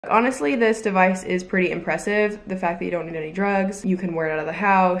Honestly, this device is pretty impressive. The fact that you don't need any drugs, you can wear it out of the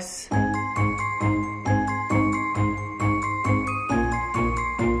house.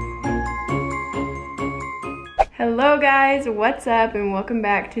 Hello guys, what's up and welcome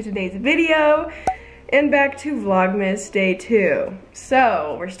back to today's video and back to Vlogmas day 2.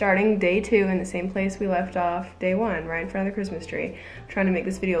 So we're starting day 2 in the same place we left off day 1, right in front of the Christmas tree. I'm trying to make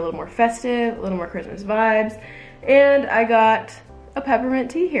this video a little more festive, a little more Christmas vibes, and I got a peppermint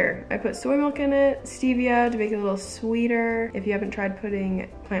tea here. I put soy milk in it, stevia to make it a little sweeter. If you haven't tried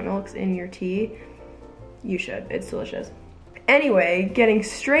putting plant milks in your tea, you should, it's delicious. Anyway, getting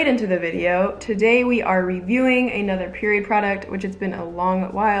straight into the video, today we are reviewing another period product, which it's been a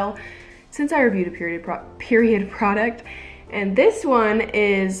long while since I reviewed a period product, and this one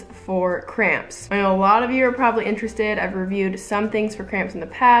is for cramps. I know a lot of you are probably interested. I've reviewed some things for cramps in the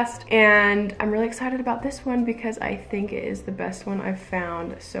past, and I'm really excited about this one because I think it is the best one I've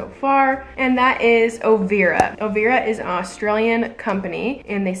found so far, and that is OVIRA. OVIRA is an Australian company,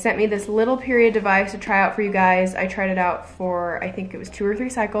 and they sent me this little period device to try out for you guys. I tried it out for, I think it was 2 or 3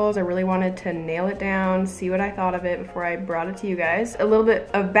 cycles. I really wanted to nail it down, see what I thought of it before I brought it to you guys. A little bit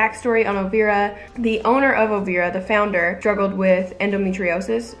of backstory on OVIRA. The owner of OVIRA, the founder, struggled with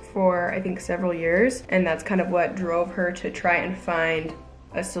endometriosis for I think several years, and that's kind of what drove her to try and find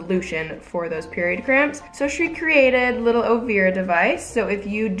a solution for those period cramps. So she created little OVIRA device. So if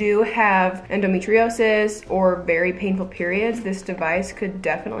you do have endometriosis or very painful periods, this device could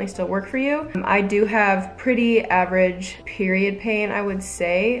definitely still work for you. I do have pretty average period pain, I would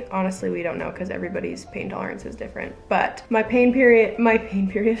say. Honestly, we don't know because everybody's pain tolerance is different. But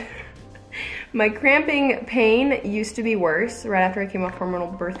my cramping pain used to be worse right after I came off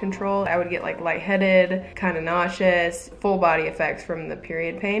hormonal birth control. I would get like lightheaded, kind of nauseous, full body effects from the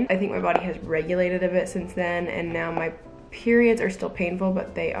period pain. I think my body has regulated a bit since then, and now my periods are still painful,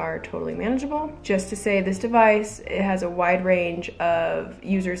 but they are totally manageable. Just to say, this device, it has a wide range of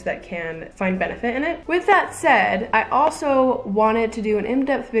users that can find benefit in it. With that said, I also wanted to do an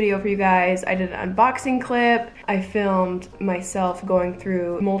in-depth video for you guys. I did an unboxing clip. I filmed myself going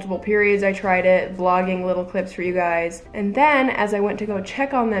through multiple periods. I tried it, vlogging little clips for you guys. And then as I went to go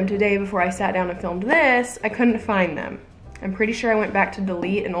check on them today before I sat down and filmed this, I couldn't find them. I'm pretty sure I went back to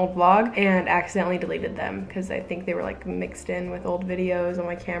delete an old vlog and accidentally deleted them because I think they were like mixed in with old videos on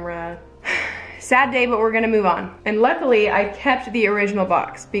my camera. Sad day, but we're gonna move on. And luckily I kept the original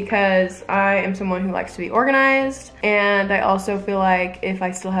box because I am someone who likes to be organized, and I also feel like if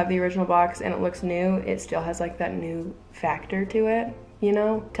I still have the original box and it looks new, it still has like that new factor to it. You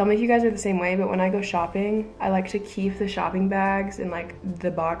know, tell me if you guys are the same way, but when I go shopping, I like to keep the shopping bags and like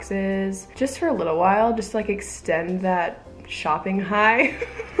the boxes just for a little while, just to like extend that shopping high.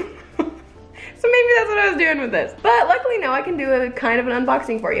 So maybe that's what I was doing with this. But luckily now I can do a kind of an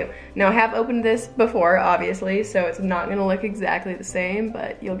unboxing for you. Now I have opened this before, obviously, so it's not gonna look exactly the same,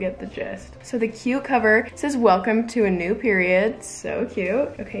 but you'll get the gist. So the cute cover says, "Welcome to a new period." So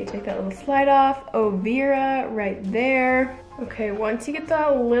cute. Okay, take that little slide off. OVIRA right there. Okay, once you get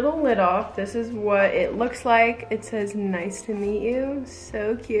that little lid off, this is what it looks like. It says, "Nice to meet you."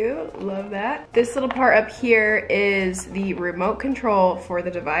 So cute, love that. This little part up here is the remote control for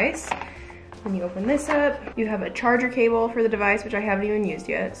the device. When you open this up, you have a charger cable for the device, which I haven't even used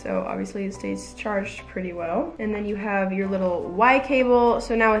yet, so obviously it stays charged pretty well. And then you have your little Y cable.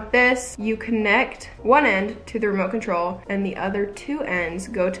 So now with this, you connect one end to the remote control, and the other 2 ends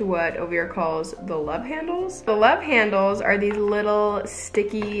go to what OVIRA calls the love handles. The love handles are these little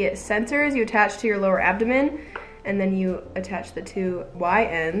sticky sensors you attach to your lower abdomen, and then you attach the 2 Y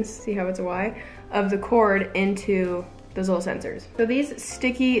ends, see how it's a Y, of the cord into those little sensors. So these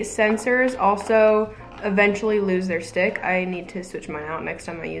sticky sensors also eventually lose their stick. I need to switch mine out next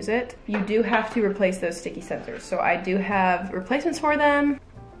time I use it. You do have to replace those sticky sensors. So I do have replacements for them.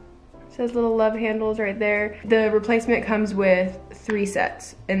 It says little love handles right there. The replacement comes with 3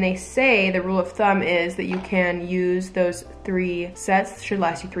 sets, and they say the rule of thumb is that you can use those 3 sets, should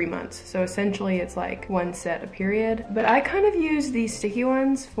last you 3 months. So essentially it's like 1 set a period. But I kind of use these sticky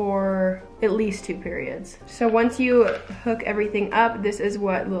ones for at least 2 periods. So once you hook everything up, this is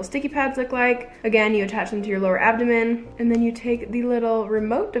what little sticky pads look like. Again, you attach them to your lower abdomen, and then you take the little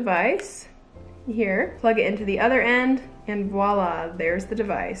remote device here, plug it into the other end, and voila, there's the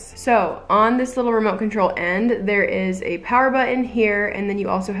device. So on this little remote control end, there is a power button here, and then you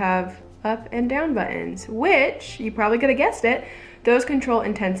also have up and down buttons, which you probably could have guessed it, those control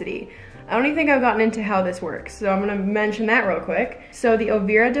intensity. I don't even think I've gotten into how this works, so I'm gonna mention that real quick. So the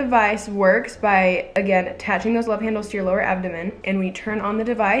OVIRA device works by, again, attaching those love handles to your lower abdomen, and when you turn on the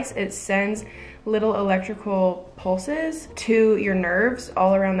device, it sends little electrical pulses to your nerves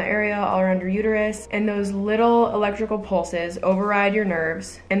all around the area, all around your uterus. And those little electrical pulses override your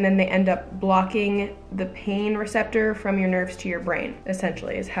nerves, and then they end up blocking the pain receptor from your nerves to your brain,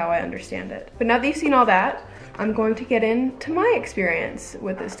 essentially, is how I understand it. But now that you've seen all that, I'm going to get into my experience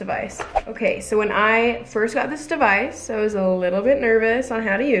with this device. Okay, so when I first got this device, I was a little bit nervous on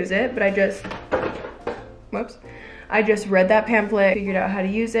how to use it, but I just read that pamphlet, figured out how to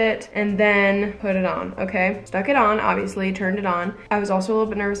use it, and then put it on, okay? Stuck it on, obviously, turned it on. I was also a little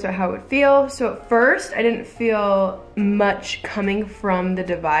bit nervous about how it would feel. So at first, I didn't feel much coming from the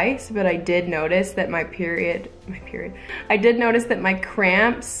device, but I did notice that my cramps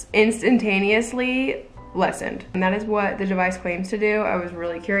instantaneously lessened. And that is what the device claims to do. I was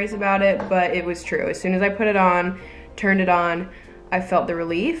really curious about it, but it was true. As soon as I put it on, turned it on, I felt the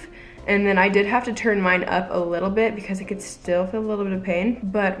relief. And then I did have to turn mine up a little bit because I could still feel a little bit of pain.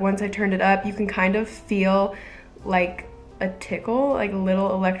 But once I turned it up, you can kind of feel like a tickle, like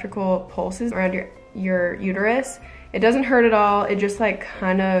little electrical pulses around your uterus. It doesn't hurt at all. It just like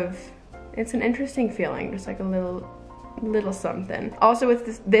kind of, it's an interesting feeling, just like a little something. Also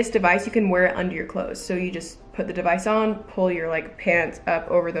with this device, you can wear it under your clothes. So you just put the device on, pull your like pants up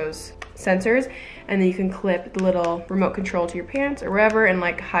over those sensors, and then you can clip the little remote control to your pants or wherever and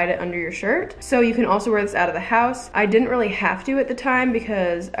like hide it under your shirt. So you can also wear this out of the house. I didn't really have to at the time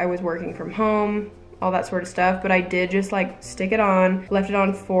because I was working from home, all that sort of stuff, but I did just like stick it on, left it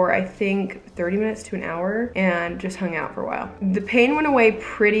on for I think 30 minutes to an hour, and just hung out for a while. The pain went away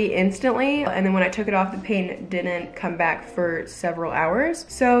pretty instantly, and then when I took it off, the pain didn't come back for several hours.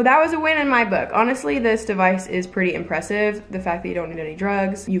 So that was a win in my book. Honestly, this device is pretty impressive. The fact that you don't need any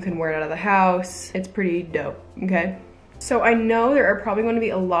drugs, you can wear it out of the house, it's pretty dope, okay? So I know there are probably going to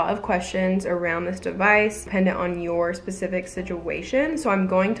be a lot of questions around this device dependent on your specific situation. So I'm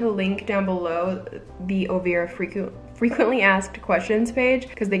going to link down below the OVIRA frequently asked questions page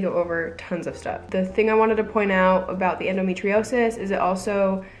because they go over tons of stuff. The thing I wanted to point out about the endometriosis is it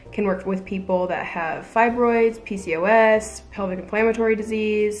also can work with people that have fibroids, PCOS, pelvic inflammatory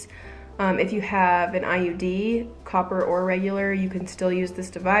disease. If you have an IUD, copper or regular, you can still use this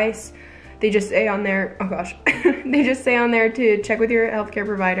device. They just say on there, oh gosh, they just say on there to check with your healthcare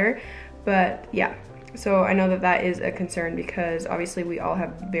provider. But yeah, so I know that that is a concern because obviously we all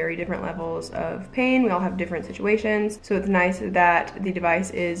have very different levels of pain. We all have different situations. So it's nice that the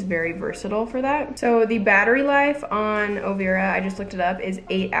device is very versatile for that. So the battery life on OVIRA, I just looked it up, is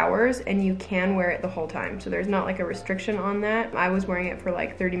 8 hours, and you can wear it the whole time. So there's not like a restriction on that. I was wearing it for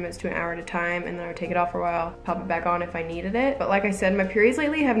like 30 minutes to an hour at a time, and then I would take it off for a while, pop it back on if I needed it. But like I said, my periods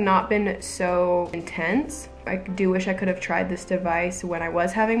lately have not been so intense. I do wish I could have tried this device when I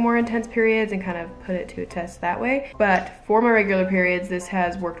was having more intense periods and kind of put it to a test that way. But for my regular periods, this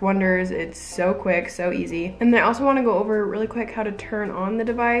has worked wonders. It's so quick, so easy. And then I also want to go over really quick how to turn on the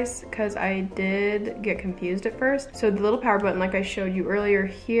device because I did get confused at first. So the little power button, like I showed you earlier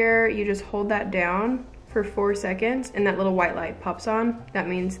here, you just hold that down for 4 seconds and that little white light pops on. That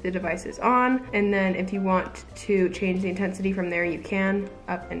means the device is on. And then if you want to change the intensity from there, you can,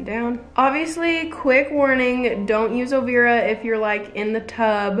 up and down. Obviously, quick warning, don't use OVIRA if you're like in the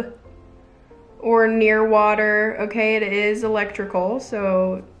tub or near water, okay? It is electrical,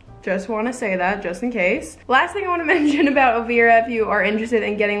 so just want to say that just in case. Last thing I want to mention about OVIRA, if you are interested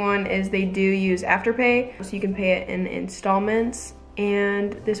in getting one, is they do use Afterpay, so you can pay it in installments.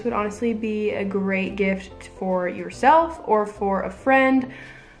 And this would honestly be a great gift for yourself or for a friend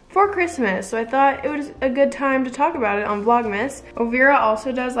for Christmas. So I thought it was a good time to talk about it on Vlogmas. OVIRA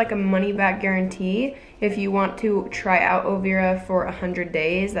also does like a money back guarantee. If you want to try out OVIRA for 100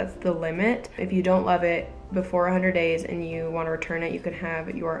 days, that's the limit. If you don't love it before 100 days and you want to return it, you can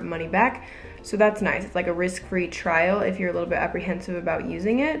have your money back. So that's nice. It's like a risk-free trial. If you're a little bit apprehensive about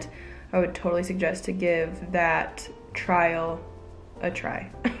using it, I would totally suggest to give that trial a try.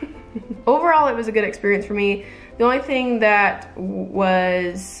 Overall, it was a good experience for me. The only thing that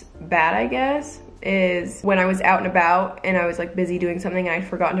was bad, I guess, is when I was out and about and I was like busy doing something and I'd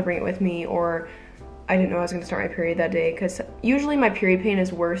forgotten to bring it with me, or I didn't know I was gonna start my period that day, because usually my period pain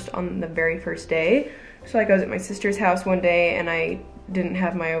is worst on the very first day. So like I was at my sister's house one day and I didn't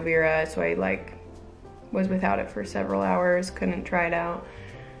have my OVIRA, so I like was without it for several hours, couldn't try it out.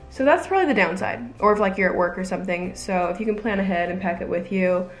 So that's probably the downside, or if like you're at work or something. So if you can plan ahead and pack it with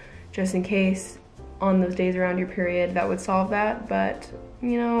you, just in case on those days around your period, that would solve that. But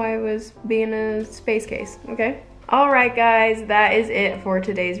you know, I was being a space case, okay? All right guys, that is it for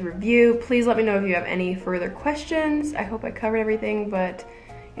today's review. Please let me know if you have any further questions. I hope I covered everything, but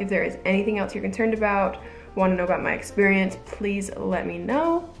if there is anything else you're concerned about, want to know about my experience, please let me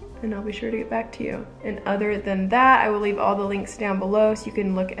know. and I'll be sure to get back to you. And other than that, I will leave all the links down below so you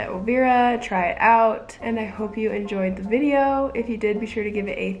can look at OVIRA, try it out, and I hope you enjoyed the video. If you did, be sure to give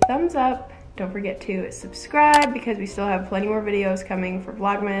it a thumbs up. Don't forget to subscribe because we still have plenty more videos coming for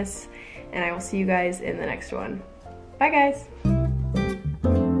Vlogmas, and I will see you guys in the next one. Bye guys!